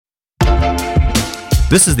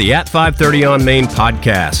This is the At 530 on Main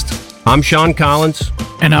podcast. I'm Sean Collins.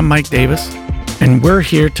 And I'm Mike Davis. And we're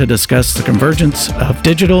here to discuss the convergence of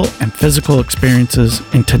digital and physical experiences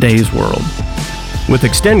in today's world. With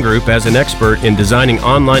Extend Group as an expert in designing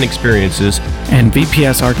online experiences, and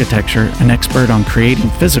VPS Architecture, an expert on creating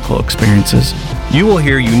physical experiences, you will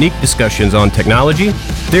hear unique discussions on technology,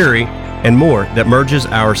 theory, and more that merges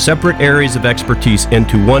our separate areas of expertise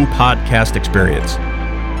into one podcast experience.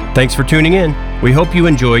 Thanks for tuning in. We hope you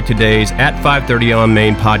enjoyed today's At 530 on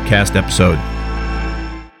Main podcast episode.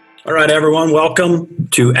 All right, everyone, welcome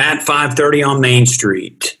to At 530 on Main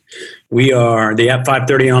Street. We are the At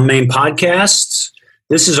 530 on Main podcasts.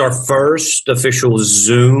 This is our first official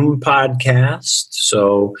Zoom podcast.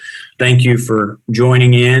 So thank you for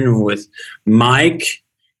joining in with Mike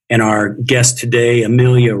and our guest today,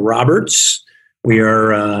 Amelia Roberts. We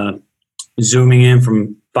are Zooming in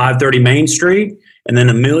from 530 Main Street. And then,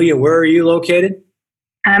 Amelia, where are you located?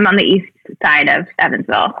 I'm on the east side of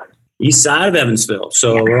Evansville. East side of Evansville.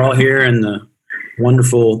 So we're all here in the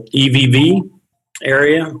wonderful EVV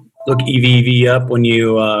area. Look EVV up when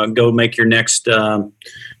you go make your next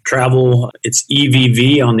travel. It's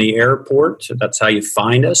EVV on the airport. That's how you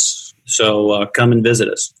find us. So come and visit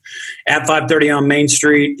us. At 530 on Main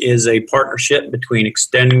Street is a partnership between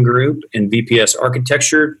Extend Group and VPS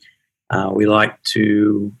Architecture. We like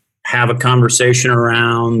to have a conversation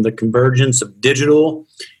around the convergence of digital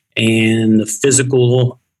and the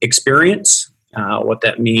physical experience, what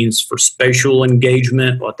that means for spatial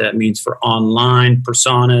engagement, what that means for online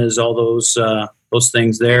personas, all those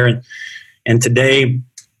things there. And today,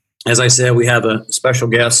 as I said, we have a special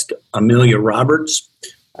guest, Amelia Roberts.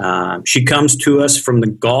 She comes to us from the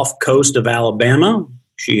Gulf Coast of Alabama.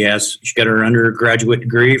 She got her undergraduate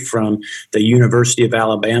degree from the University of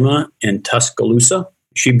Alabama in Tuscaloosa.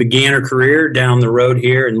 She began her career down the road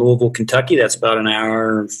here in Louisville, Kentucky. That's about an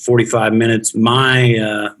hour, 45 minutes,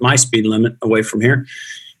 my speed limit away from here.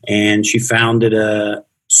 And she founded a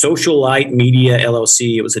Socialite Media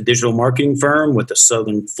LLC. It was a digital marketing firm with a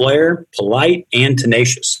Southern flair, polite and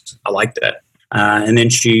tenacious. I like that. And then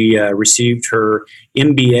she received her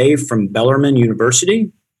MBA from Bellarmine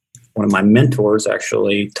University. One of my mentors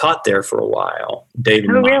actually taught there for a while. David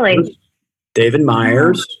Myers. Really? David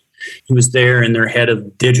Myers. He was there in their head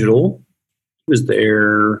of digital. He was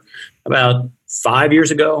there about 5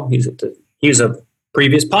 years ago. He's a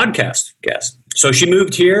previous podcast guest. So she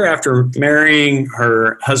moved here after marrying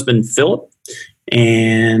her husband, Philip.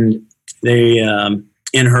 And they,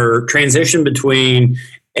 in her transition between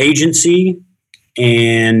agency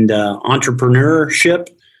and entrepreneurship,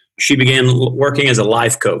 she began working as a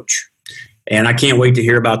life coach. And I can't wait to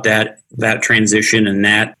hear about that transition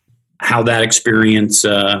and how that experience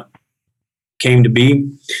came to be.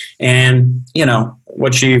 And,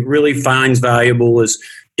 what she really finds valuable is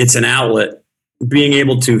it's an outlet. Being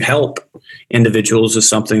able to help individuals is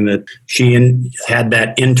something that she had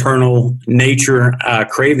that internal nature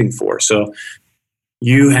craving for. So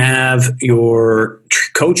you have your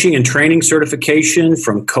coaching and training certification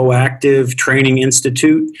from Coactive Training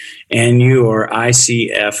Institute, and you are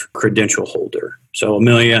ICF credential holder. So,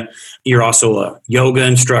 Amelia, you're also a yoga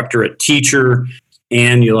instructor, a teacher,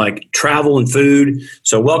 and you like travel and food.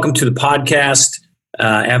 So welcome to the podcast,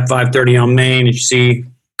 at 530 on Main. As you see,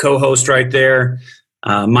 co-host right there,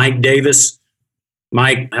 Mike Davis.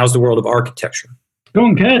 Mike, how's the world of architecture?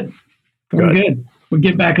 Going good. Good. We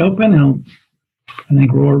get back open, and I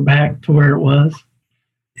think we're back to where it was.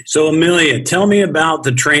 So, Amelia, tell me about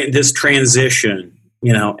this transition.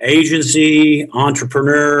 Agency,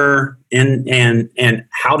 entrepreneur, and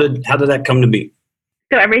how did that come to be?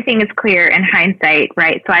 So everything is clear in hindsight,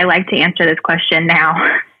 right? So I like to answer this question now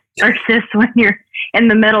versus when you're in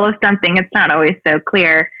the middle of something, it's not always so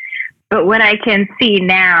clear. But what I can see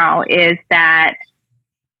now is that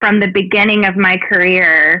from the beginning of my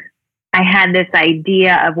career, I had this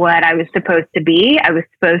idea of what I was supposed to be. I was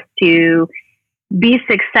supposed to be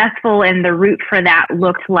successful, and the route for that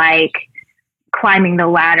looked like climbing the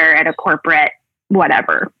ladder at a corporate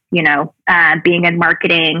whatever, being in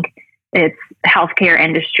marketing, it's healthcare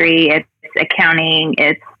industry, it's accounting,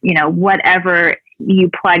 it's, whatever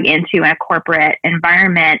you plug into in a corporate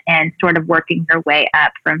environment, and sort of working your way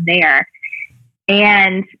up from there.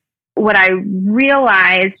 And what I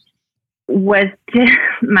realized was,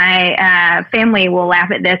 my family will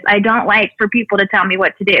laugh at this, I don't like for people to tell me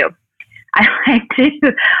what to do.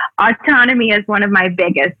 Autonomy is one of my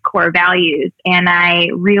biggest core values, and I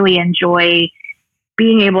really enjoy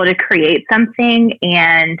being able to create something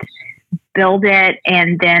and build it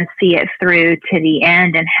and then see it through to the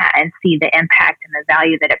end and see the impact and the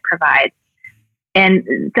value that it provides.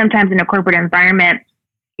 And sometimes in a corporate environment,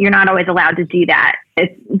 you're not always allowed to do that.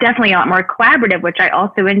 It's definitely a lot more collaborative, which I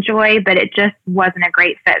also enjoy, but it just wasn't a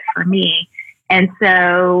great fit for me. And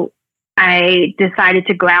so I decided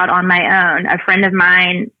to go out on my own. A friend of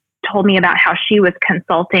mine told me about how she was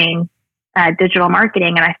consulting digital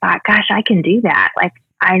marketing. And I thought, gosh, I can do that. Like,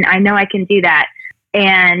 I know I can do that.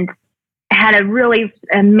 And had a really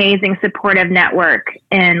amazing supportive network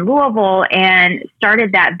in Louisville and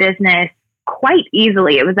started that business quite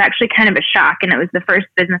easily. It was actually kind of a shock, and it was the first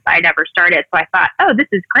business I'd ever started. So I thought, oh, this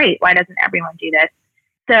is great. Why doesn't everyone do this?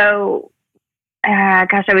 So, I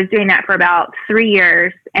was doing that for about 3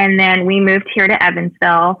 years, and then we moved here to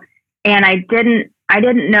Evansville, and I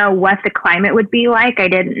didn't know what the climate would be like. I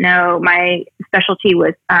didn't know. My specialty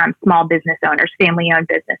was small business owners, family-owned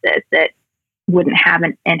businesses that wouldn't have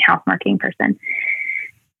an in-house marketing person.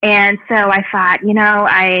 And so I thought,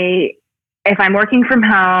 if I'm working from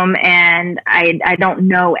home and I don't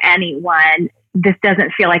know anyone, this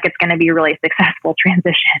doesn't feel like it's going to be a really successful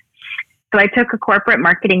transition. So I took a corporate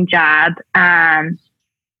marketing job. And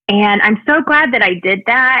I'm so glad that I did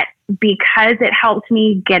that, because it helped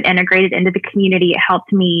me get integrated into the community. It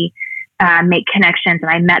helped me make connections, and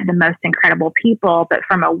I met the most incredible people. But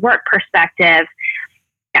from a work perspective,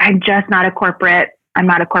 I'm not a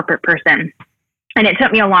corporate person. And it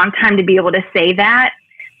took me a long time to be able to say that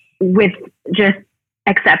with just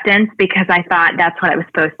acceptance, because I thought that's what I was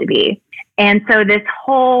supposed to be. And so this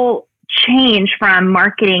whole change from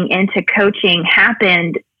marketing into coaching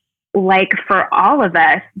happened, like for all of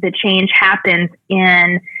us, the change happens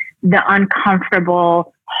in the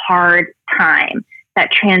uncomfortable, hard time.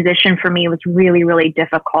 That transition for me was really, really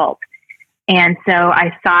difficult. And so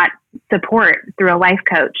I sought support through a life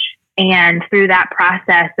coach. And through that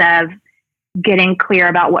process of getting clear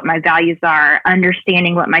about what my values are,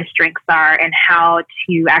 understanding what my strengths are, and how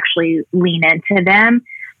to actually lean into them,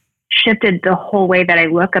 shifted the whole way that I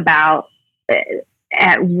look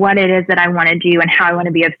at what it is that I want to do and how I want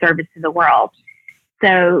to be of service to the world.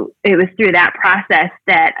 So it was through that process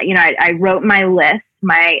that, I wrote my list.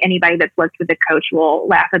 Anybody that's worked with a coach will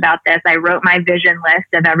laugh about this. I wrote my vision list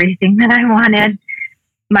of everything that I wanted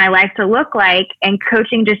my life to look like, and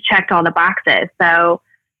coaching just checked all the boxes. So,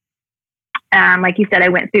 like you said, I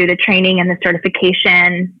went through the training and the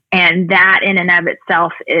certification, and that in and of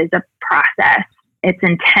itself is a process. It's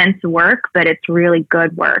intense work, but it's really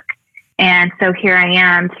good work. And so here I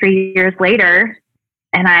am 3 years later,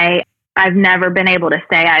 and I've never been able to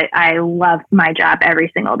say I love my job every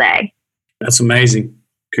single day. That's amazing.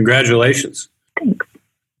 Congratulations. Thanks.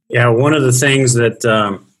 Yeah, one of the things that,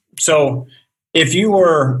 so if you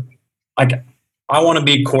were like, I want to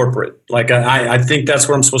be corporate, like I think that's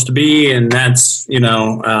where I'm supposed to be, and that's,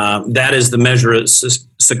 that is the measure of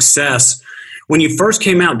success. When you first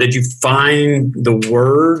came out, did you find the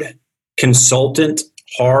word consultant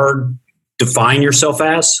hard to define yourself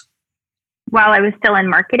as? While I was still in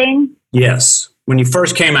marketing? Yes. When you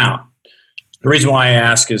first came out. The reason why I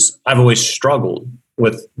ask is I've always struggled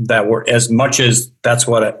with that word. As much as that's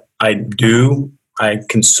what I do, I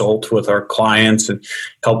consult with our clients and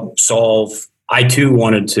help solve. I too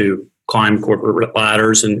wanted to climb corporate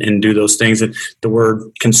ladders and do those things. And the word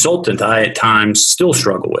consultant, I at times still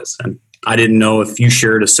struggle with. And I didn't know if you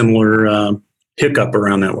shared a similar hiccup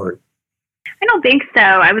around that word. I don't think so.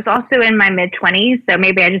 I was also in my mid-20s, so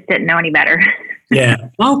maybe I just didn't know any better. Yeah.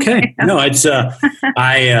 Okay. No, it's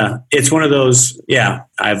it's one of those. Yeah,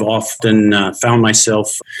 I've often found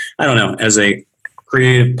myself, I don't know, as a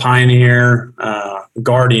creative pioneer,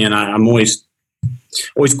 guardian. I'm always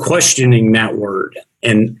questioning that word,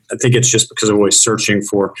 and I think it's just because I'm always searching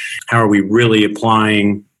for how are we really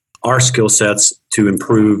applying our skill sets to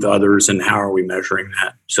improve others, and how are we measuring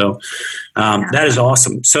that? So that is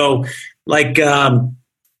awesome. So, like.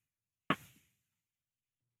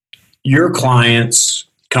 Your clients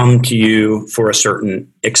come to you for a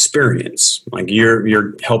certain experience. Like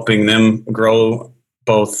you're helping them grow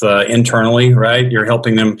both internally, right? You're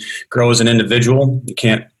helping them grow as an individual. You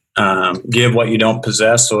can't give what you don't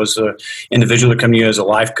possess. So as an individual, they're coming to you as a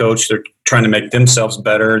life coach. They're trying to make themselves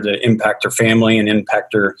better, to impact their family and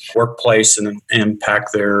impact their workplace and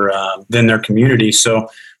impact their community. So,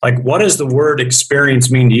 like, what does the word experience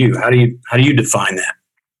mean to you? How do you define that?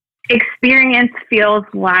 Experience feels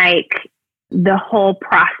like the whole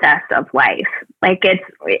process of life. Like it's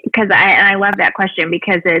because I love that question,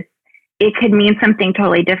 because it could mean something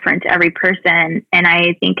totally different to every person. And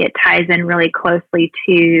I think it ties in really closely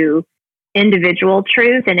to individual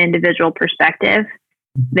truth and individual perspective.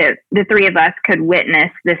 The three of us could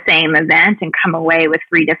witness the same event and come away with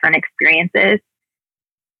three different experiences.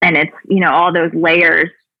 And it's, all those layers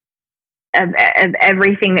of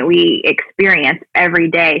everything that we experience every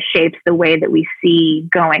day shapes the way that we see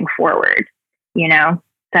going forward, you know?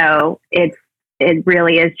 So it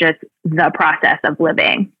really is just the process of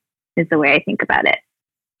living is the way I think about it.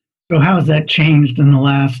 So how has that changed in the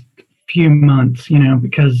last few months? You know,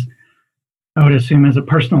 because I would assume as a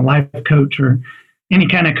personal life coach or any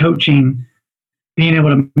kind of coaching, being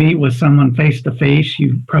able to meet with someone face to face,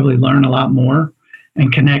 you probably learn a lot more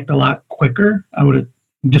and connect a lot quicker. I would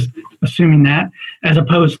just assuming that, as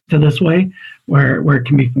opposed to this way where it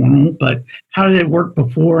can be formal. But how did it work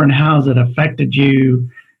before, and how has it affected you?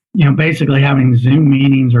 You know, basically having Zoom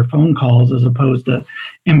meetings or phone calls as opposed to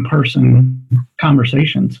in-person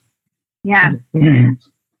conversations. Yeah.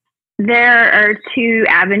 There are two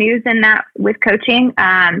avenues in that with coaching.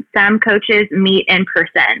 Some coaches meet in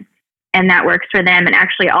person, and that works for them. And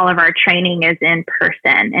actually, all of our training is in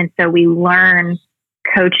person. And so we learn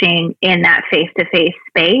coaching in that face-to-face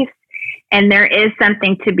space. And there is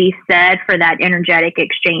something to be said for that energetic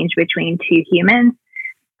exchange between two humans.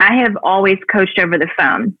 I have always coached over the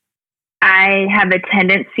phone. I have a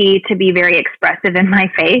tendency to be very expressive in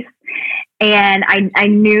my face. And I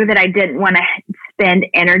knew that I didn't want to spend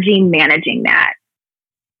energy managing that.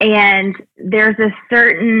 And there's a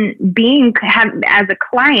certain as a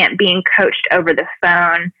client being coached over the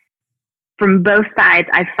phone from both sides,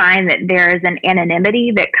 I find that there is an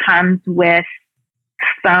anonymity that comes with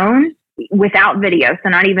phone without video, so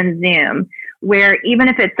not even Zoom, where even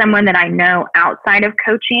if it's someone that I know outside of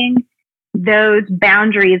coaching, those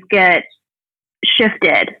boundaries get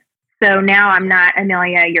shifted. So now I'm not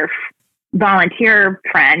Amelia, your volunteer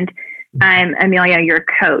friend. I'm Amelia, your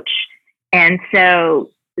coach. And so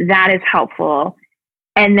that is helpful.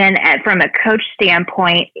 And then from a coach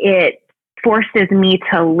standpoint, it forces me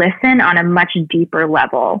to listen on a much deeper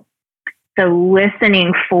level. So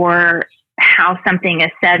listening for how something is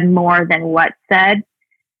said more than what's said.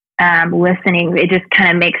 Listening, it just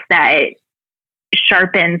kind of makes that, it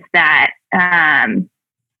sharpens that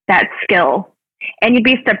skill. And you'd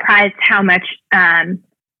be surprised how much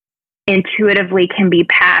intuitively can be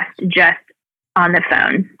passed just on the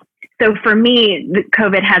phone. So for me,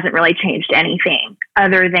 COVID hasn't really changed anything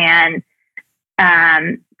other than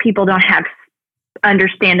people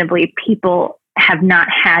have not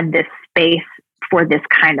had this space for this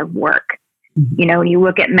kind of work. Mm-hmm. You know, when you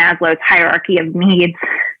look at Maslow's hierarchy of needs,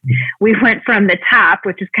 we went from the top,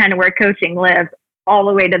 which is kind of where coaching lives, all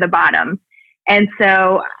the way to the bottom. And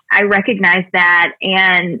so I recognized that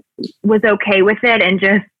and was okay with it and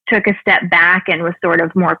just took a step back and was sort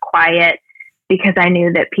of more quiet because I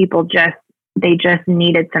knew that people just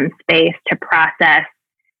needed some space to process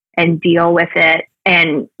and deal with it.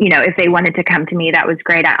 And, you know, if they wanted to come to me, that was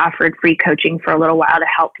great. I offered free coaching for a little while to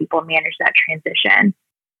help people manage that transition.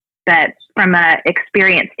 But from an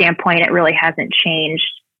experience standpoint, it really hasn't changed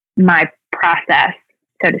my process,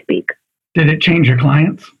 so to speak. Did it change your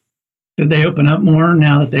clients? Did they open up more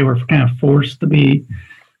now that they were kind of forced to be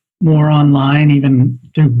more online, even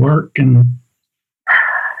through work? And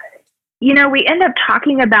you know, we end up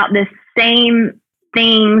talking about the same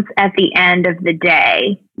things at the end of the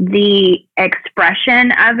day. The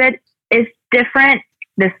expression of it is different.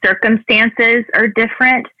 The circumstances are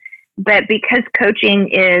different. But because coaching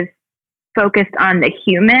is focused on the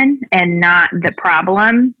human and not the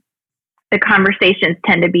problem, the conversations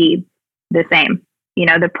tend to be the same. You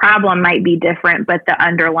know, the problem might be different, but the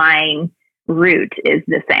underlying root is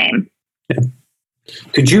the same. Yeah.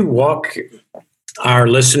 Could you walk our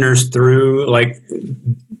listeners through like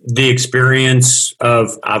the experience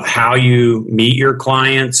of how you meet your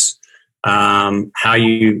clients, how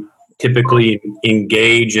you typically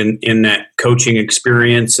engage in that coaching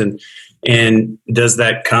experience, and does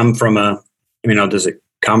that come from does it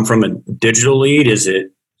come from a digital lead? Is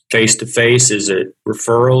it face to face? Is it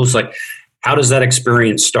referrals? Like, how does that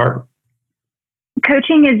experience start?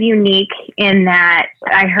 Coaching is unique in that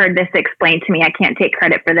I heard this explained to me. I can't take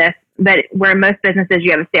credit for this, but where most businesses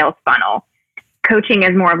you have a sales funnel, coaching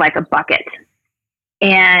is more of like a bucket.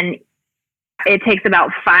 And it takes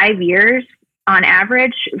about 5 years on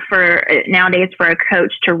average nowadays for a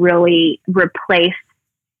coach to really replace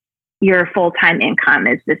your full-time income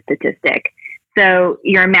is the statistic. So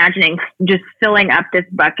you're imagining just filling up this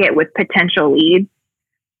bucket with potential leads.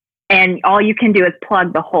 And all you can do is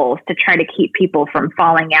plug the holes to try to keep people from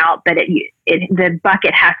falling out. But the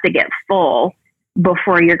bucket has to get full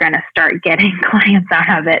before you're going to start getting clients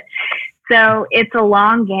out of it. So it's a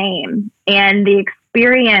long game. And the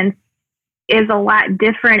experience is a lot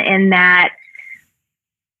different in that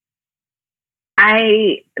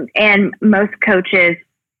and most coaches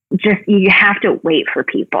you have to wait for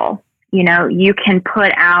people. You know, you can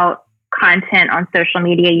put out content on social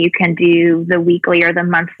media. You can do the weekly or the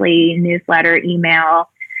monthly newsletter, email.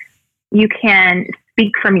 You can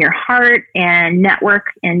speak from your heart and network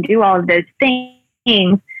and do all of those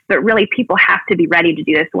things. But really, people have to be ready to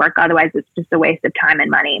do this work. Otherwise, it's just a waste of time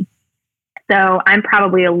and money. So I'm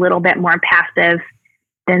probably a little bit more passive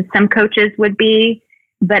than some coaches would be.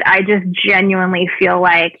 But I just genuinely feel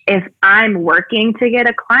like if I'm working to get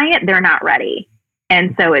a client, they're not ready.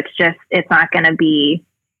 And so it's not going to be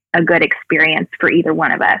a good experience for either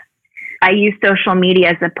one of us. I use social media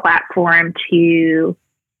as a platform to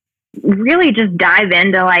really just dive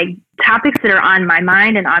into like topics that are on my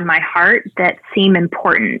mind and on my heart that seem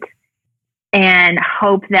important, and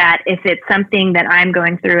hope that if it's something that I'm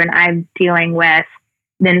going through and I'm dealing with,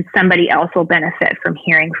 then somebody else will benefit from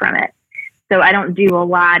hearing from it. So I don't do a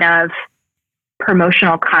lot of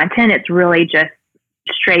promotional content. It's really just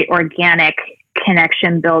straight organic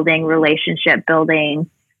connection building, relationship building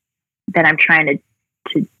that I'm trying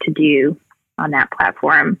to do on that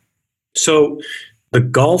platform. So the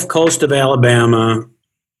Gulf Coast of Alabama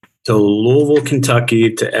to Louisville,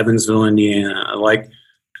 Kentucky to Evansville, Indiana, like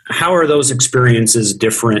how are those experiences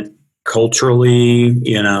different culturally?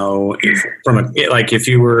 You know, if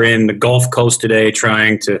you were in the Gulf Coast today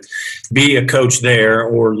trying to be a coach there,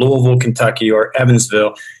 or Louisville, Kentucky, or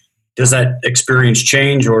Evansville, does that experience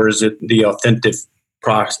change, or is it the authentic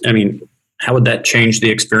process? I mean, how would that change the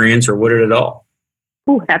experience, or would it at all?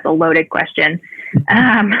 Ooh, that's a loaded question.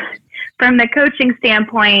 From the coaching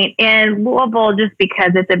standpoint, in Louisville, just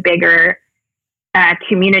because it's a bigger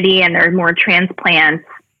community and there are more transplants,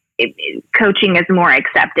 coaching is more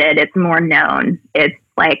accepted. It's more known. It's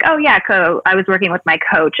like, oh yeah, I was working with my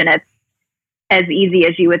coach, and it's as easy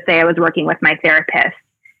as you would say I was working with my therapist.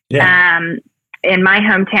 Yeah. In my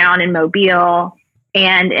hometown in Mobile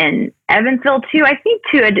and in Evansville too, I think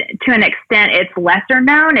to an extent it's lesser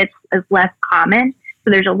known. It's less common.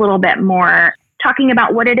 So there's a little bit more talking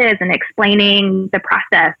about what it is and explaining the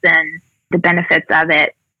process and the benefits of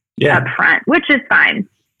it up front, which is fine.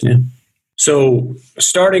 Yeah. So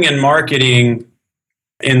starting in marketing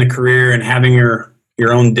in the career and having your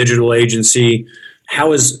own digital agency,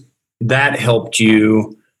 how has that helped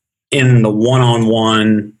you in the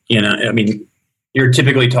one-on-one? You know, I mean, you're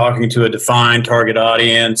typically talking to a defined target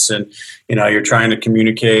audience, and, you know, you're trying to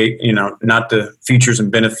communicate, you know, not the features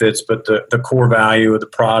and benefits, but the core value of the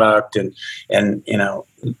product and, you know,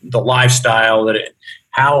 the lifestyle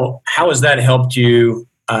how has that helped you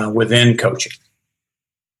within coaching?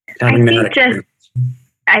 I think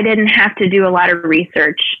I didn't have to do a lot of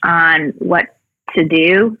research on what to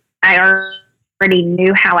do. I already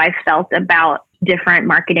knew how I felt about different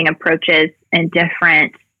marketing approaches and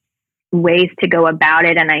different ways to go about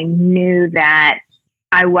it. And I knew that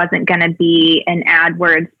I wasn't going to be an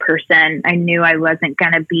AdWords person. I knew I wasn't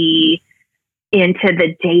going to be into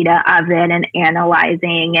the data of it and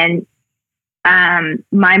analyzing. And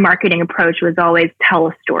my marketing approach was always tell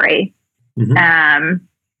a story. Mm-hmm.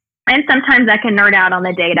 And sometimes I can nerd out on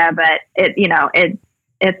the data, but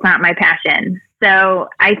it's not my passion. So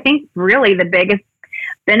I think really the biggest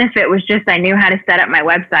benefit was just I knew how to set up my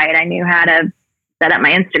website. I knew how to set up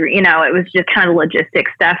my Instagram. You know, it was just kind of logistic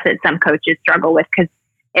stuff that some coaches struggle with, because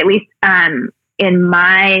at least in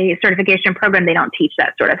my certification program, they don't teach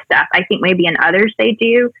that sort of stuff. I think maybe in others they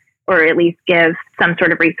do, or at least give some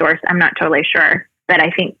sort of resource. I'm not totally sure. But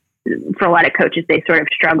I think for a lot of coaches, they sort of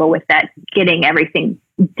struggle with that, getting everything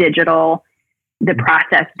digital, the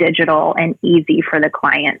process digital and easy for the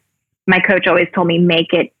client. My coach always told me,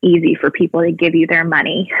 make it easy for people to give you their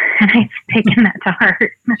money. And I've taken that to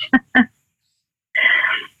heart.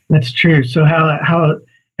 That's true. So how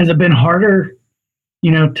has it been harder,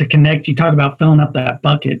 you know, to connect? You talk about filling up that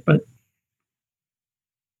bucket, but,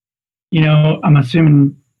 you know, I'm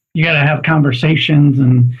assuming you got to have conversations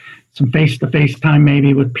and some face-to-face time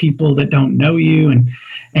maybe with people that don't know you.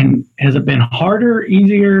 And has it been harder,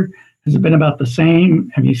 easier? Has it been about the same?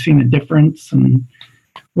 Have you seen a difference? And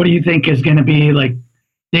what do you think is going to be like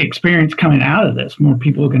the experience coming out of this? More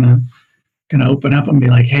people are going to open up and be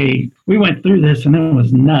like, hey, we went through this and it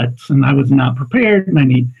was nuts and I was not prepared and I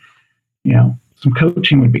need, you know, some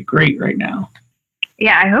coaching would be great right now.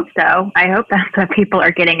 Yeah, I hope so. I hope that's what people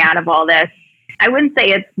are getting out of all this. I wouldn't say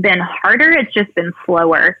it's been harder. It's just been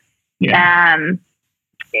slower. Yeah.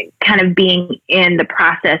 Kind of being in the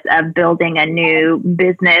process of building a new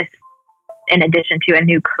business in addition to a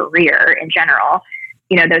new career in general.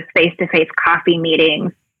 You know, those face-to-face coffee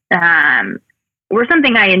meetings were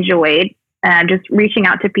something I enjoyed. Just reaching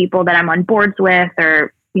out to people that I'm on boards with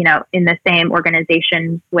or, you know, in the same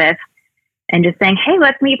organization with, and just saying, hey,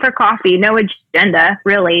 let's meet for coffee. No agenda,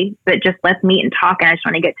 really, but just let's meet and talk. And I just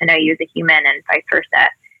want to get to know you as a human and vice versa.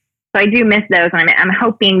 So I do miss those. And I'm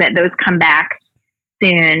hoping that those come back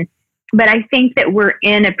soon. But I think that we're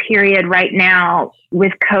in a period right now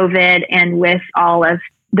with COVID and with all of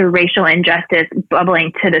the racial injustice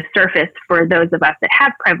bubbling to the surface for those of us that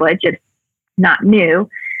have privilege. It's not new.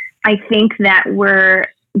 I think that we're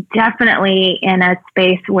definitely in a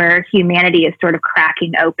space where humanity is sort of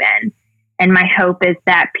cracking open. And my hope is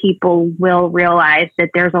that people will realize that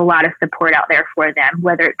there's a lot of support out there for them,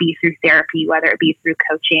 whether it be through therapy, whether it be through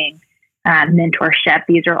coaching, mentorship.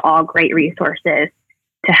 These are all great resources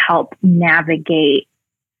to help navigate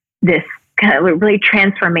this kind of really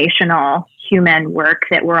transformational human work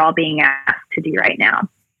that we're all being asked to do right now.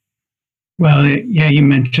 Well, yeah, you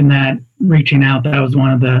mentioned that reaching out. That was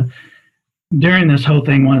during this whole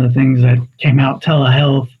thing, one of the things that came out,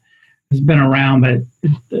 telehealth has been around, but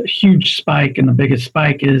the huge spike, and the biggest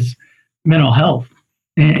spike is mental health.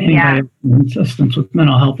 Anybody in assistance with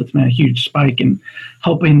mental health, it's been a huge spike in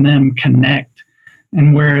helping them connect.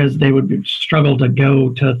 And whereas they would struggle to go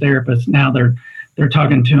to a therapist, now they're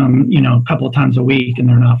talking to them, a couple of times a week, and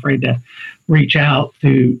they're not afraid to reach out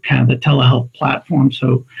through kind of the telehealth platform.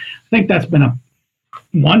 So I think that's been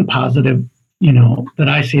one positive, that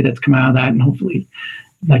I see that's come out of that. And hopefully,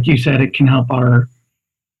 like you said, it can help our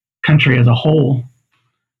country as a whole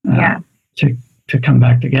to come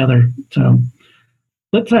back together. So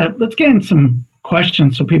let's get in some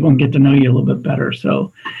questions so people can get to know you a little bit better.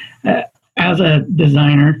 So as a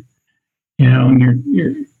designer,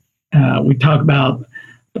 and we talk about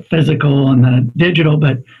the physical and the digital,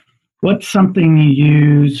 but what's something you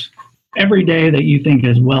use every day that you think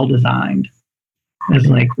is well designed? As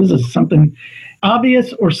like, this is something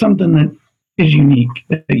obvious or something that is unique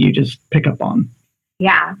that you just pick up on?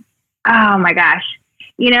 Yeah. Oh my gosh.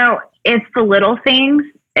 It's the little things.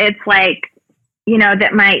 It's like,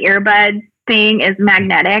 that my earbud thing is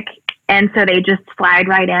magnetic, and so they just slide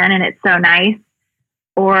right in, and it's so nice.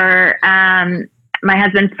 Or my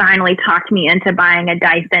husband finally talked me into buying a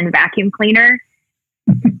Dyson vacuum cleaner,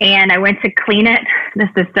 and I went to clean it. This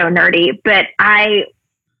is so nerdy, but I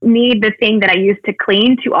need the thing that I use to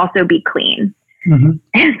clean to also be clean. Mm-hmm.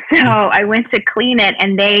 And so I went to clean it,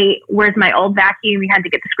 and where's my old vacuum? We had to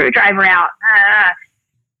get the screwdriver out.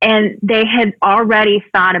 And they had already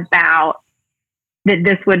thought about that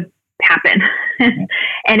this would happen.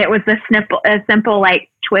 And it was a simple like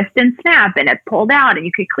twist and snap, and it pulled out, and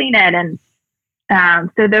you could clean it. And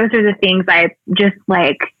so those are the things I just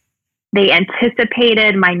like. They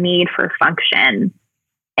anticipated my need for function,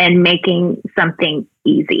 and making something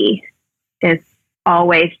easy is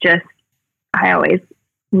always just, I always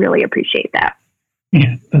really appreciate that.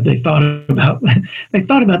 Yeah, but they thought about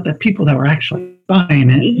the people that were actually buying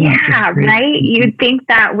it. Yeah, right? You'd think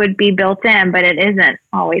that would be built in, but it isn't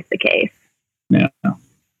always the case. Yeah.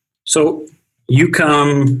 So you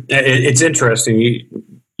come, it's interesting.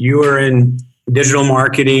 You were in digital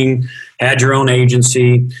marketing, had your own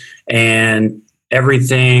agency, and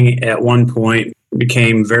everything at one point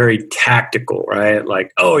became very tactical, right?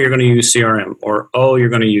 Like, oh, you're going to use CRM, or, oh, you're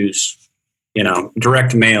going to use,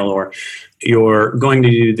 direct mail, or you're going to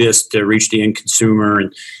do this to reach the end consumer.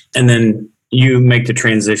 And then you make the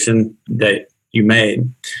transition that you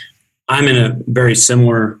made. I'm in a very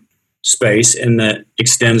similar space in that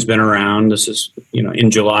Extend's been around. This is,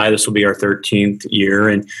 in July, this will be our 13th year.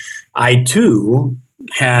 And I too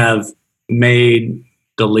have made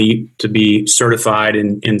the leap to be certified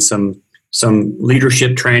in some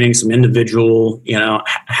leadership training, some individual,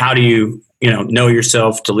 how do you, know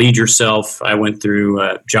yourself to lead yourself. I went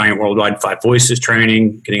through Giant Worldwide 5 Voices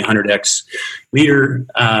training, getting 100X leader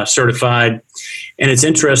certified. And it's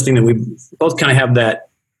interesting that we both kind of have that.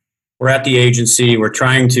 We're at the agency, we're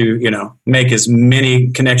trying to, make as many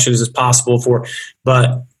connections as possible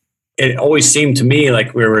but it always seemed to me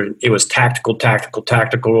like it was tactical,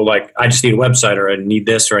 like I just need a website, or I need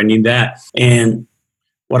this, or I need that. And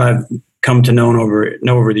what I've come to know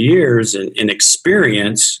over the years and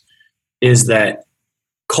experience is that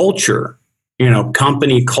culture,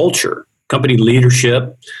 company culture, company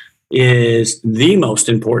leadership is the most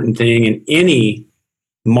important thing in any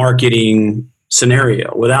marketing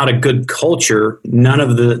scenario. Without a good culture, none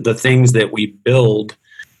of the things that we build,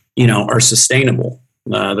 are sustainable.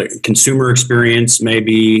 The consumer experience may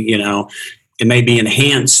be, it may be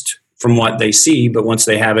enhanced from what they see, but once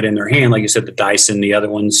they have it in their hand, like you said, the Dyson, the other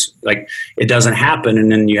ones, like it doesn't happen.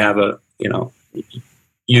 And then you have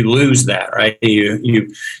you lose that, right?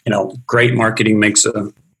 Great marketing makes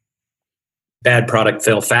a bad product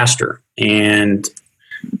fail faster. And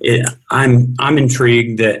I'm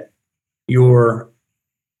intrigued that,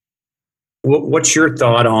 what's your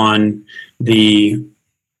thought on the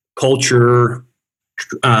culture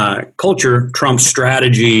trumps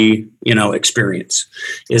strategy, experience?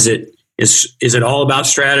 Is it all about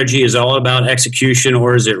strategy? Is it all about execution,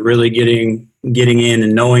 or is it really getting in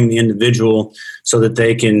and knowing the individual so that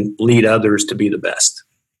they can lead others to be the best?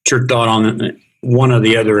 What's your thought on one or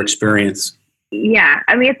the other experience? Yeah,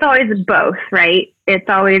 I mean, it's always both, right? It's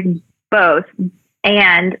always both.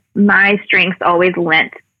 And my strengths always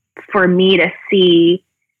lent for me to see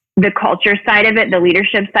the culture side of it, the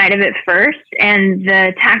leadership side of it first. And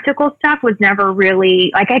the tactical stuff was never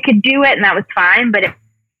really, like, I could do it and that was fine, but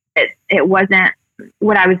it wasn't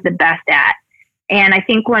what I was the best at. And I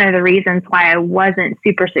think one of the reasons why I wasn't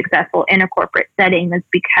super successful in a corporate setting is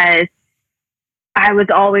because I was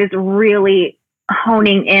always really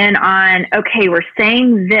honing in on, okay, we're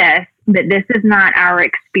saying this, but this is not our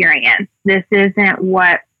experience. This isn't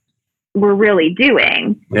what we're really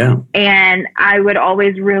doing. Yeah. And I would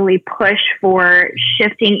always really push for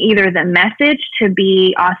shifting either the message to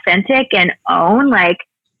be authentic and own, like,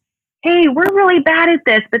 hey, we're really bad at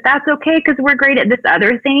this, but that's okay because we're great at this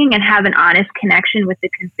other thing, and have an honest connection with the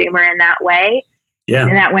consumer in that way. Yeah.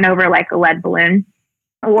 And that went over like a lead balloon.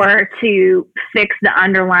 Or to fix the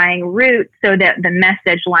underlying root so that the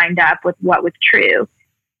message lined up with what was true.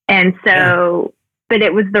 And so, but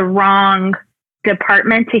it was the wrong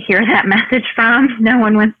department to hear that message from. No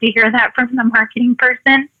one wants to hear that from the marketing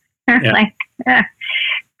person.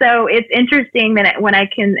 So it's interesting that when I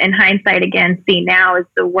can, in hindsight again, see now is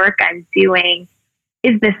the work I'm doing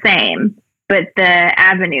is the same, but the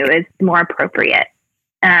avenue is more appropriate.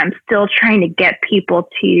 Still trying to get people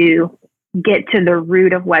to get to the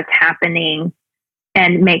root of what's happening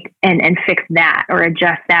and make and fix that or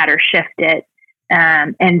adjust that or shift it.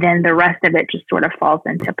 And then the rest of it just sort of falls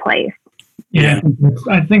into place. Yeah,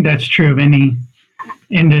 I think that's true of any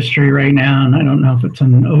industry right now. And I don't know if it's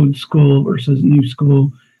an old school versus new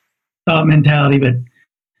school thought mentality, but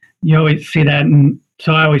you always see that. And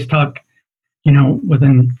so I always talk,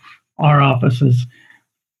 within our offices,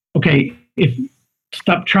 okay, if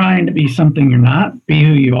stop trying to be something you're not, be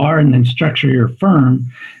who you are, and then structure your firm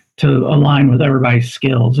to align with everybody's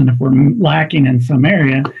skills. And if we're lacking in some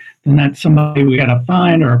area, then that's somebody we got to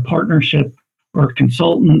find, or a partnership or a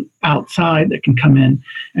consultant outside that can come in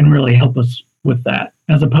and really help us with that,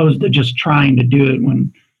 as opposed to just trying to do it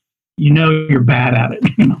when you're bad at it.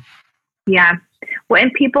 Yeah. Well,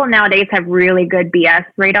 and people nowadays have really good BS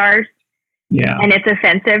radars. Yeah. And it's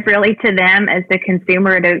offensive really to them as the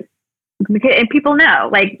consumer and people know,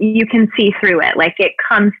 like, you can see through it. Like, it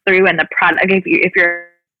comes through in the product. If you're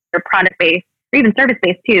product based or even service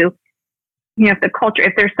based too, if the culture,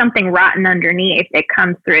 if there's something rotten underneath, it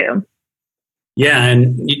comes through. Yeah.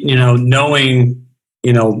 And, knowing,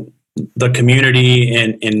 the community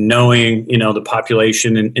and knowing, the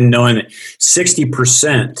population and knowing that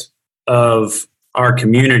 60% of our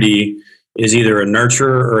community is either a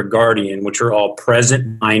nurturer or a guardian, which are all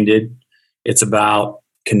present minded. It's about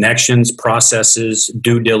connections, processes,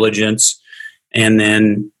 due diligence. And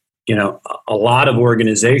then, a lot of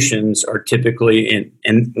organizations are typically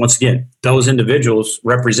and once again, those individuals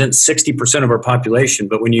represent 60% of our population.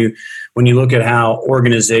 But when you look at how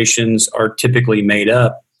organizations are typically made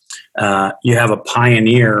up, you have a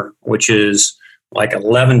pioneer, which is like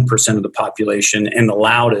 11% of the population and the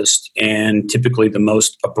loudest and typically the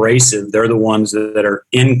most abrasive. They're the ones that are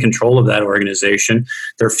in control of that organization,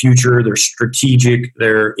 their future, their strategic,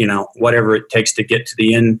 their, whatever it takes to get to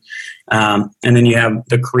the end. And then you have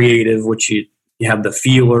the creative, which you have the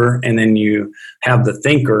feeler, and then you have the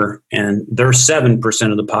thinker, and they're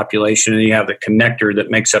 7% of the population. And you have the connector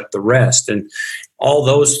that makes up the rest. And all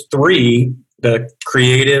those three, the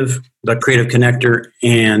creative connector,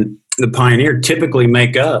 and the pioneer, typically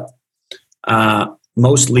make up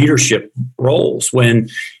most leadership roles.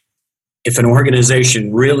 If an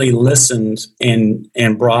organization really listened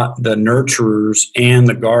and brought the nurturers and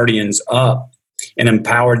the guardians up and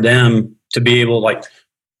empowered them to be able, like,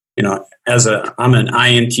 I'm an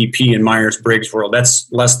INTP in Myers-Briggs world, that's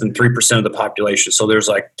less than 3% of the population. So there's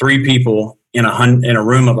like 3 people in a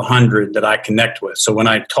room of 100 that I connect with. So when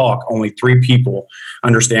I talk, only 3 people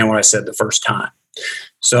understand what I said the first time.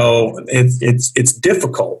 So it's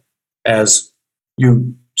difficult as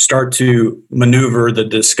you start to maneuver the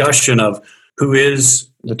discussion of who is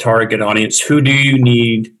the target audience, who do you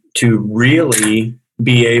need to really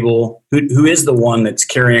be able, who is the one that's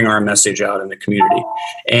carrying our message out in the community.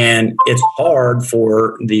 And it's hard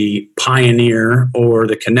for the pioneer or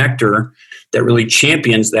the connector that really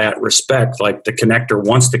champions that respect. Like the connector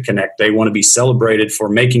wants to connect. They want to be celebrated for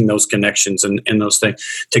making those connections and those things.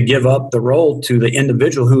 To give up the role to the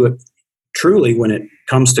individual who truly, when it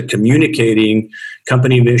comes to communicating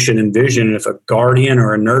company mission and vision, if a guardian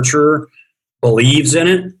or a nurturer believes in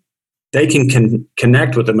it, they can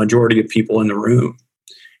connect with the majority of people in the room.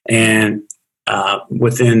 And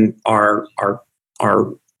within our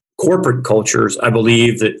corporate cultures, I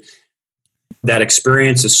believe that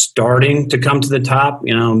experience is starting to come to the top,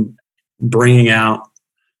 bringing out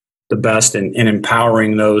the best and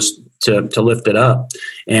empowering those to lift it up.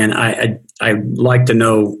 And I'd like to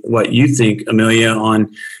know what you think, Amelia,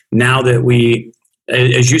 on now that we,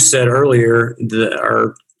 as you said earlier,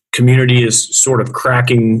 our community is sort of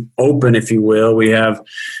cracking open, if you will. We have,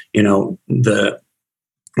 the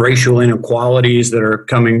racial inequalities that are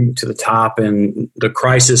coming to the top and the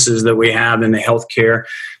crises that we have in the healthcare.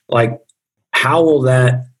 Like, how will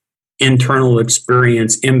that internal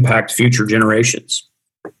experience impact future generations?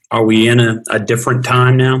 Are we in a different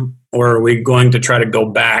time now? Or are we going to try to go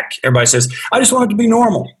back? Everybody says, I just want it to be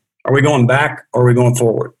normal. Are we going back or are we going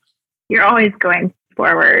forward? You're always going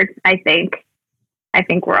forward, I think. I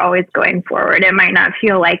think we're always going forward. It might not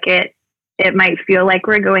feel like it. It might feel like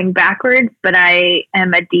we're going backwards, but I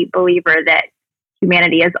am a deep believer that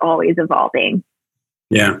humanity is always evolving.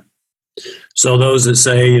 Yeah. So those that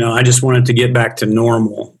say, I just wanted to get back to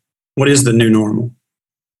normal. What is the new normal?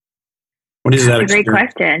 What is that? That's a great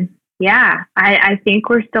question. Yeah, I think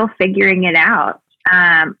we're still figuring it out.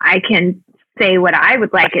 I can say what I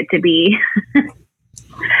would like it to be.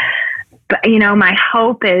 But, my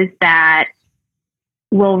hope is that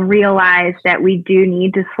we'll realize that we do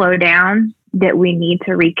need to slow down, that we need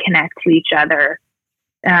to reconnect to each other,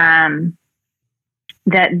 that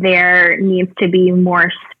there needs to be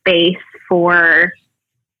more space for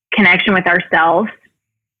connection with ourselves.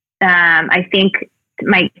 I think,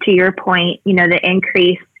 Mike, to your point, the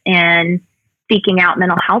increase in seeking out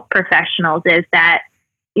mental health professionals is that,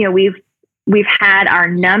 we've had our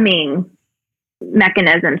numbing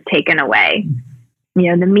mechanisms taken away.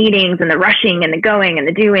 The meetings and the rushing and the going and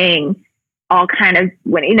the doing, all kind of,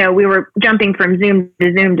 when, we were jumping from Zoom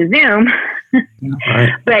to Zoom to Zoom, right.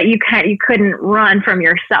 But you couldn't run from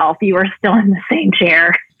yourself. You were still in the same chair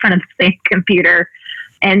in front of the same computer.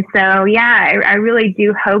 And so, I really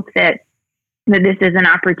do hope that this is an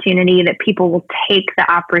opportunity, that people will take the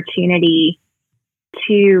opportunity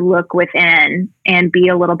to look within and be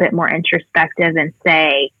a little bit more introspective and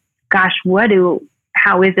say, gosh,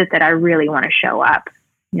 how is it that I really want to show up?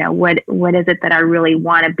 What is it that I really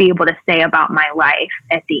want to be able to say about my life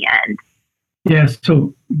at the end? Yeah,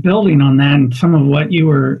 so building on that and some of what you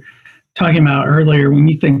were talking about earlier, when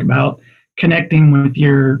you think about connecting with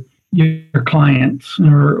your clients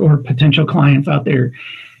or potential clients out there,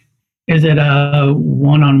 is it a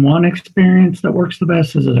one-on-one experience that works the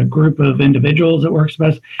best? Is it a group of individuals that works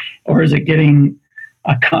best? Or is it getting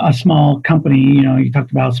a small company, you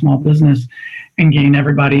talked about small business, and getting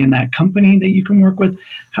everybody in that company that you can work with?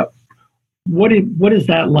 What is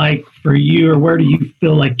that like for you, or where do you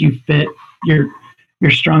feel like you fit your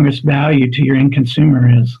strongest value to your end consumer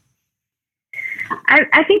is?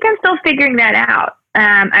 I think I'm still figuring that out.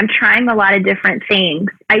 I'm trying a lot of different things.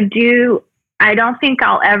 I don't think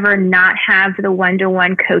I'll ever not have the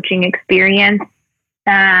one-to-one coaching experience.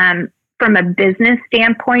 From a business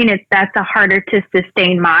standpoint, that's a harder to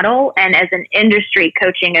sustain model. And as an industry,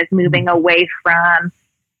 coaching is moving away from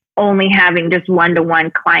only having just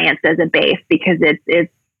one-to-one clients as a base, because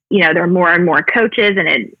it's there are more and more coaches,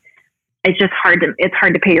 and it's just hard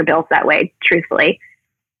to pay your bills that way, truthfully.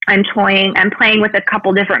 I'm playing with a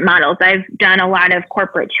couple different models. I've done a lot of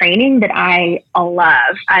corporate training that I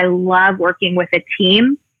love. I love working with a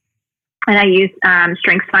team, and I use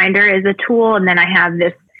StrengthsFinder as a tool. And then I have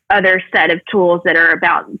this other set of tools that are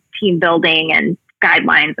about team building and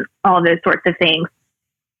guidelines and all those sorts of things.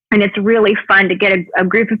 And it's really fun to get a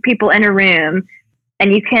group of people in a room,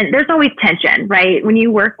 and there's always tension, right? When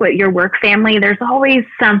you work with your work family, there's always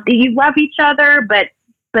something. You love each other, but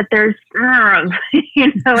there's,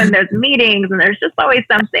 in those meetings, and there's just always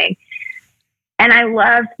something. And I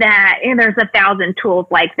love that. And there's 1,000 tools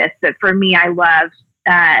like this, but for me, I love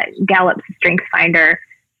Gallup's StrengthsFinder,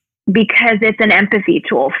 because it's an empathy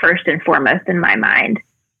tool first and foremost in my mind.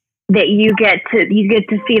 That you get to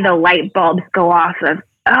see the light bulbs go off of,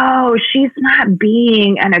 oh, she's not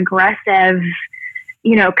being an aggressive,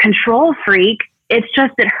 control freak. It's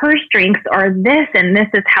just that her strengths are this, and this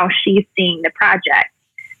is how she's seeing the project,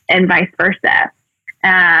 and vice versa.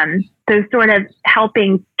 So sort of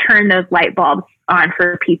helping turn those light bulbs on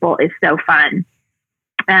for people is so fun.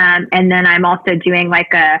 And then I'm also doing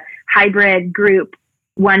like a hybrid group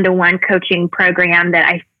one-to-one coaching program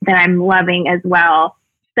that I'm loving as well.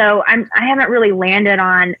 So I haven't really landed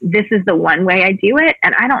on this is the one way I do it.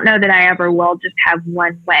 And I don't know that I ever will just have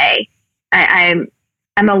one way. I'm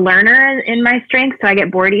a learner in my strength, so I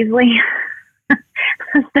get bored easily.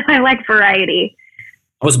 So I like variety.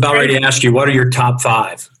 I was about ready to ask you, what are your top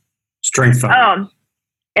 5 strength finders? Oh,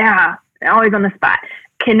 yeah. Always on the spot.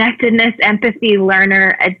 Connectedness, empathy,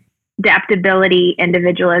 learner, adaptability,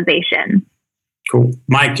 individualization. Cool.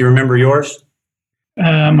 Mike, do you remember yours?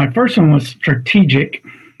 My first one was strategic,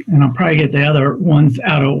 and I'll probably get the other ones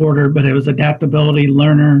out of order, but it was adaptability,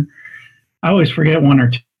 learner. I always forget one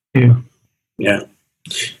or two. Yeah.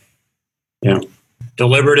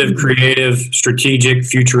 Deliberative, creative, strategic,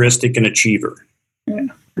 futuristic, and achiever. Yeah.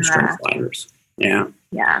 Strength finders. Yeah.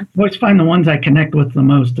 Yeah. I always find the ones I connect with the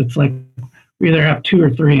most. It's like we either have 2 or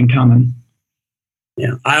 3 in common.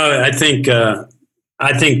 Yeah. I think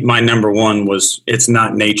my number one was, it's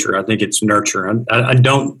not nature. I think it's nurture. I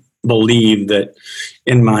don't believe that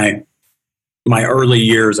in my early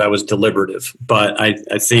years I was deliberative, but I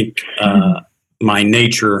think my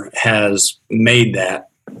nature has made that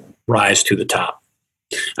rise to the top.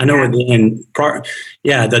 I know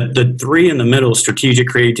the 3 in the middle, strategic,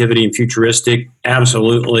 creativity, and futuristic,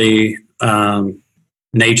 absolutely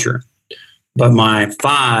nature. But my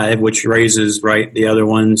 5, which raises the other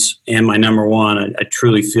ones, and my number 1, I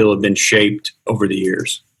truly feel have been shaped over the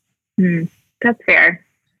years. That's fair.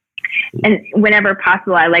 And whenever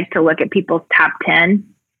possible, I like to look at people's top 10,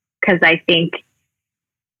 because I think,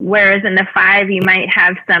 whereas in the 5, you might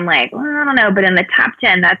have some I don't know, but in the top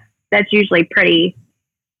 10, that's usually pretty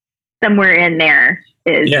somewhere in there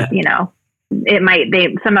is,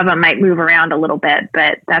 some of them might move around a little bit,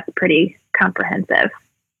 but that's pretty comprehensive.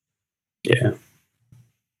 Yeah.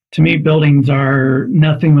 To me, buildings are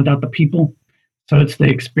nothing without the people. So it's the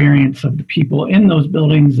experience of the people in those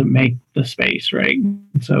buildings that make the space, right?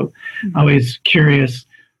 So I'm always curious,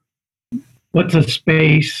 what's a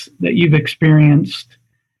space that you've experienced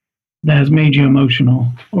that has made you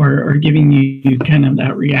emotional or giving you kind of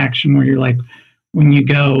that reaction where you're like, when you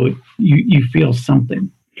go, you feel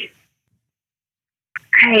something?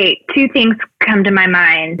 Right. 2 things come to my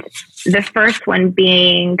mind. The first one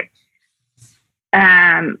being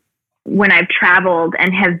when I've traveled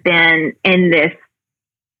and have been in this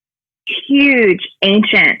huge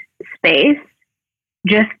ancient space,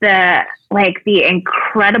 just the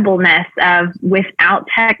incredibleness of, without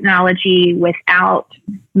technology, without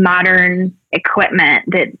modern equipment,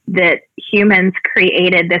 that humans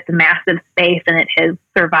created this massive space and it has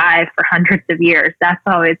survived for hundreds of years. That's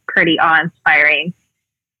always pretty awe-inspiring.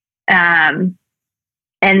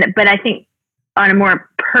 But I think on a more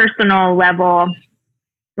personal level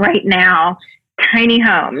right now, tiny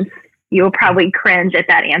homes. You'll probably cringe at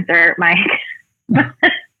that answer, Mike.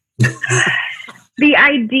 The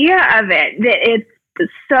idea of it, that it's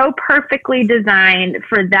so perfectly designed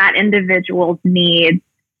for that individual's needs.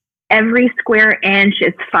 Every square inch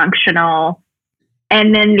is functional.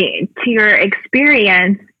 And then to your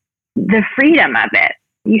experience, the freedom of it.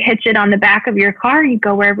 You hitch it on the back of your car, you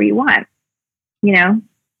go wherever you want. Yeah.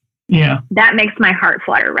 That makes my heart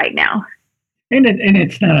flutter right now. And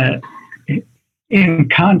it's not in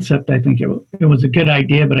concept, I think it was a good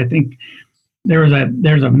idea, but I think there's a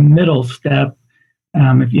middle step.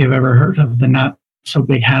 If you've ever heard of the Not So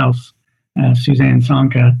Big House, Suzanne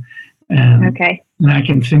Sonka. Okay. And I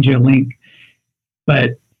can send you a link.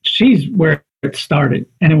 But she's where it started.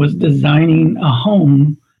 And it was designing a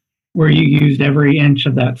home where you used every inch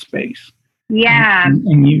of that space. Yeah.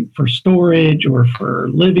 And you, for storage or for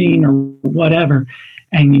living or whatever,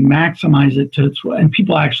 and you maximize it to its, and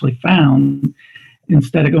people actually found,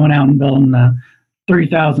 instead of going out and building a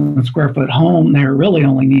 3,000 square foot home, they were really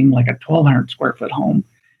only needing like a 1,200 square foot home.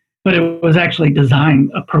 But it was actually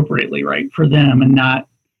designed appropriately, right, for them, and not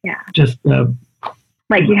just the...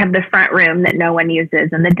 Like you have the front room that no one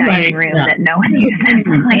uses and the dining room that no one uses.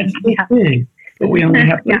 It's big, but we only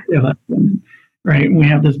have 50 of us. Right? We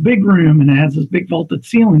have this big room and it has this big vaulted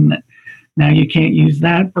ceiling that now you can't use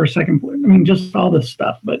that for a second floor. I mean, just all this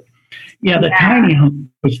stuff. But the tiny homes,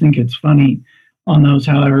 I think it's funny on those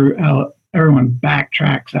how everyone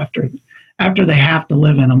backtracks after they have to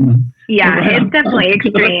live in them. It's definitely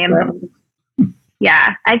extreme.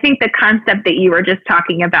 Yeah, I think the concept that you were just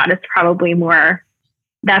talking about is probably more.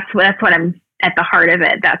 That's what I'm at the heart of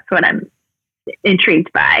it. That's what I'm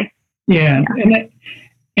intrigued by. Yeah.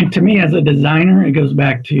 And to me, as a designer, it goes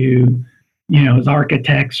back to, as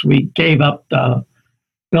architects, we gave up the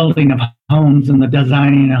building of homes and the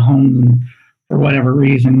designing of homes, and for whatever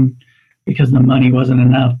reason, because the money wasn't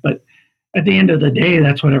enough. But at the end of the day,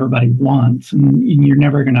 that's what everybody wants. And you're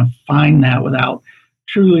never going to find that without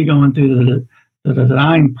truly going through the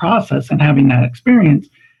design process and having that experience,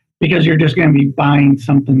 because you're just going to be buying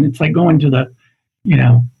something. It's like going to the,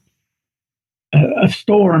 a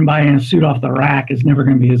store and buying a suit off the rack is never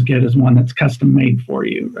going to be as good as one that's custom made for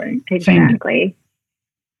you, right? Exactly.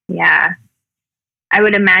 Yeah. I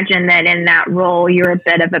would imagine that in that role, you're a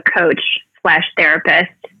bit of a coach /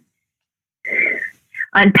 therapist,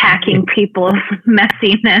 unpacking people's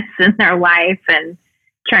messiness in their life and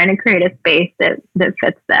trying to create a space that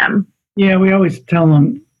fits them. Yeah, we always tell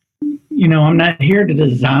them, I'm not here to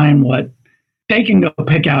design what they can go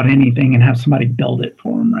pick out anything and have somebody build it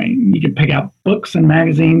for them, right? You can pick out books and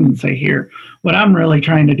magazines and say, here, what I'm really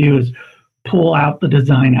trying to do is pull out the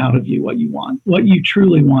design out of you, what you want, what you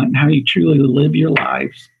truly want, and how you truly live your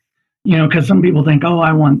lives. Because some people think, oh,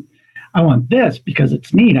 I want this because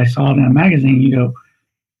it's neat. I saw it in a magazine. You go,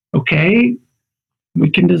 okay, we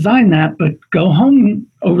can design that, but go home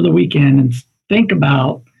over the weekend and think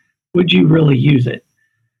about, would you really use it?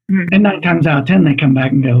 Mm-hmm. And 9 times out of 10, they come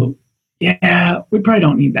back and go, yeah, we probably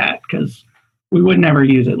don't need that because we would never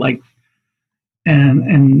use it.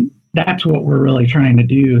 And that's what we're really trying to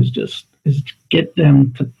do is get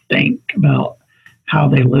them to think about how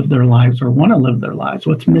they live their lives or want to live their lives.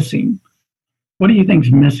 What's missing? What do you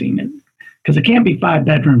think's missing? Because it can't be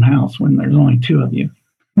 5-bedroom house when there's only 2 of you.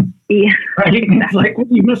 Yeah. Right? Exactly. It's like, what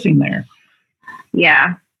are you missing there?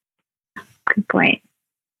 Yeah. Good point.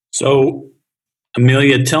 So,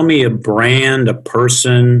 Amelia, tell me a brand, a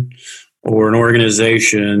person, or an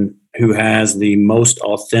organization who has the most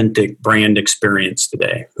authentic brand experience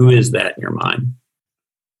today. Who is that in your mind?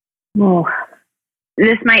 Well,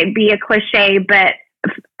 this might be a cliche, but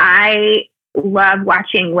I love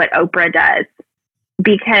watching what Oprah does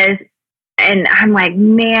and I'm like,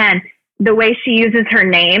 man, the way she uses her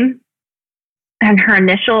name and her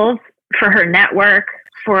initials for her network,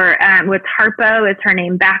 for with Harpo, it's her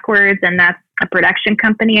name backwards, and that's a production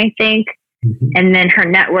company, I think. Mm-hmm. And then her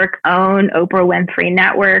network own Oprah Winfrey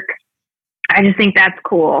Network. I just think that's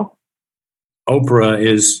cool. Oprah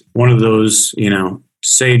is one of those,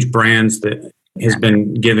 sage brands that has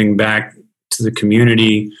been giving back to the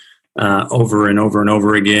community over and over and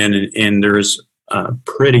over again. And there's a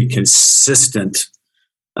pretty consistent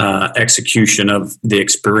execution of the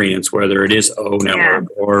experience, whether it is O Network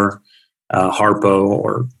or Harpo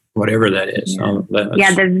or whatever that is.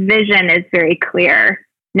 Yeah. The vision is very clear,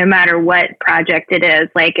 no matter what project it is.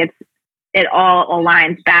 Like it all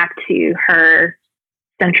aligns back to her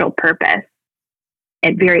central purpose.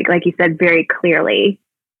 It very, like you said, very clearly.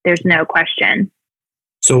 There's no question.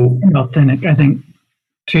 So authentic, I think,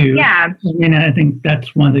 too. Yeah. I think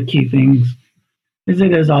that's one of the key things. Is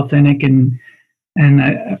it is authentic, and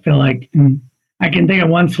I feel like I can think of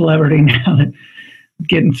one celebrity now that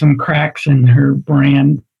getting some cracks in her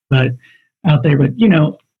brand, but out there. But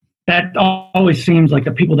that always seems like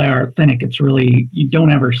the people that are authentic. It's really, you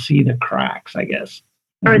don't ever see the cracks, I guess.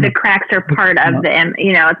 Or the cracks are part of the,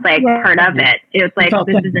 it's like part of it. It's like,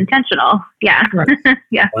 this is intentional. Yeah. Right.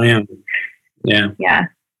 Yeah. I am. Yeah. Yeah.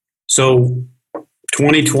 So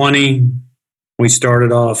 2020, we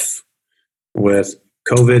started off with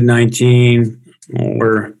COVID-19.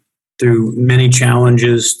 We're through many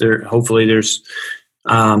challenges. Hopefully there's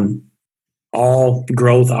all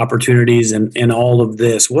growth opportunities and all of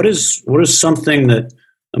this. What is something that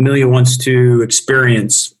Amelia wants to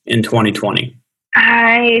experience in 2020?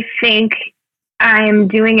 I think I'm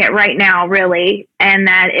doing it right now, really, and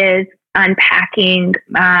that is unpacking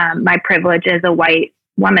my privilege as a white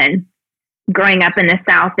woman. Growing up in the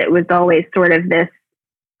South, it was always sort of this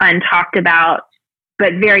untalked about,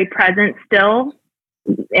 but very present still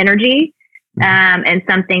energy, and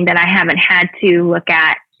something that I haven't had to look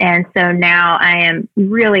at. And so now I am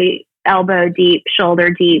really elbow deep, shoulder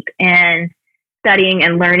deep in studying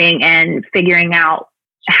and learning and figuring out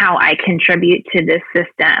how I contribute to this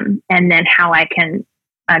system, and then how I can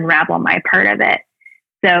unravel my part of it.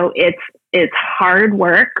 So it's hard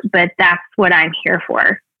work, but that's what I'm here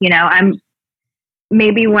for. I'm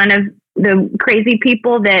maybe one of the crazy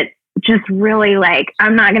people that just really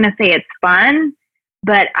I'm not going to say it's fun,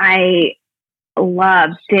 but I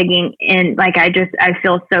love digging in. I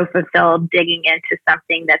feel so fulfilled digging into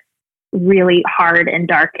something that's really hard and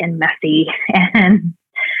dark and messy. And,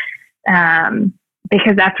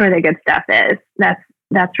 because that's where the good stuff is.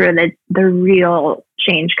 That's where the real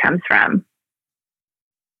change comes from.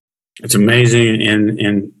 It's amazing,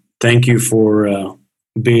 and thank you for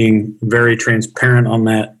being very transparent on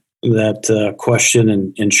that question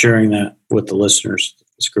and sharing that with the listeners.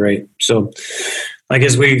 It's great. So, Like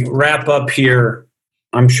as we wrap up here,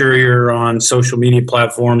 I'm sure you're on social media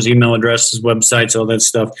platforms, email addresses, websites, all that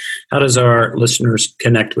stuff. How does our listeners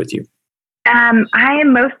connect with you? I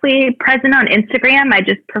am mostly present on Instagram. I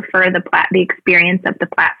just prefer the experience of the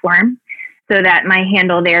platform. So that my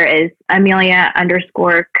handle there is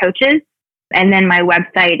Amelia_coaches. And then my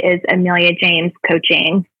website is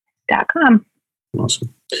AmeliaJamesCoaching.com.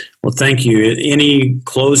 Awesome. Well, thank you. Any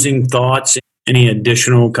closing thoughts, any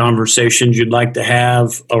additional conversations you'd like to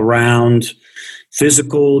have around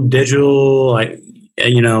physical, digital,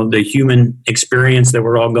 the human experience that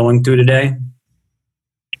we're all going through today?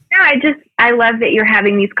 No, I love that you're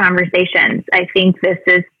having these conversations. I think this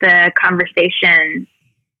is the conversation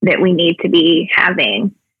that we need to be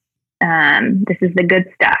having. This is the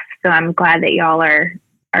good stuff. So I'm glad that y'all are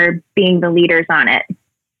being the leaders on it.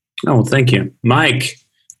 Oh, thank you. Mike,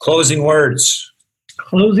 closing words.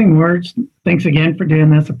 Closing words. Thanks again for doing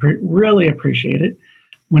this. Really appreciate it.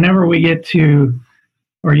 Whenever we get to,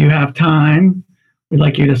 or you have time, we'd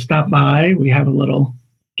like you to stop by. We have a little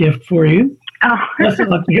gift for you. Oh.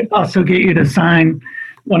 also get you to sign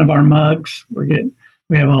one of our mugs. We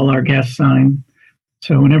have all our guests sign.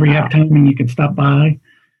 So whenever you have time and you can stop by,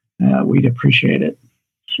 we'd appreciate it.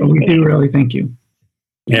 So we do really thank you.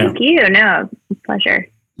 Yeah. Thank you. No, it's a pleasure.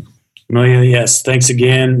 Amelia, yes. Thanks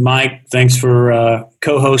again. Mike, thanks for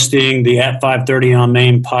co-hosting the At 530 on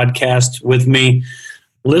Main podcast with me.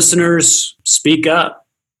 Listeners, speak up,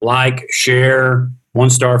 like, share,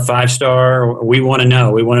 1-star, 5-star. We want to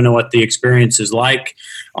know. We want to know what the experience is like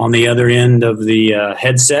on the other end of the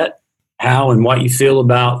headset, how and what you feel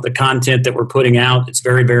about the content that we're putting out. It's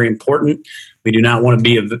very, very important. We do not want to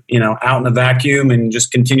be out in a vacuum and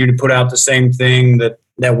just continue to put out the same thing that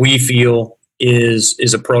we feel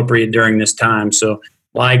is appropriate during this time. So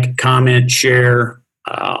like, comment, share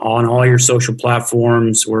on all your social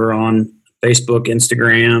platforms. We're on Facebook,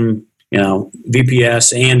 Instagram,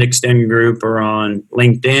 VPS and Extend Group are on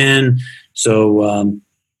LinkedIn. So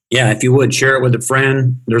if you would share it with a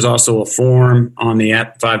friend. There's also a form on the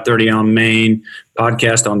At 530 on Main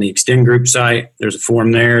podcast on the Extend Group site. There's a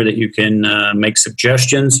form there that you can make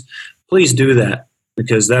suggestions. Please do that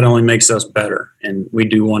because that only makes us better. And we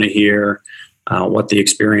do want to hear what the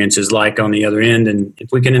experience is like on the other end and if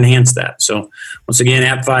we can enhance that. So once again,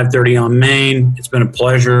 At 530 on Main, it's been a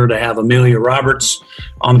pleasure to have Amelia Roberts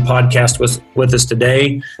on the podcast with us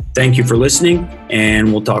today. Thank you for listening,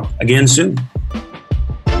 and we'll talk again soon.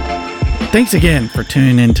 Thanks again for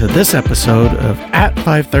tuning into this episode of At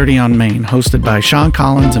 530 on Main, hosted by Sean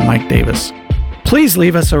Collins and Mike Davis. Please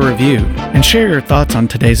leave us a review and share your thoughts on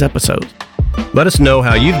today's episode. Let us know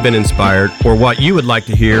how you've been inspired or what you would like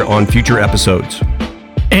to hear on future episodes.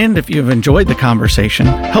 And if you've enjoyed the conversation,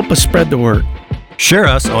 help us spread the word. Share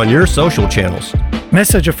us on your social channels.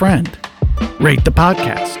 Message a friend. Rate the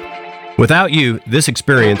podcast. Without you, this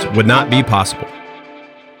experience would not be possible.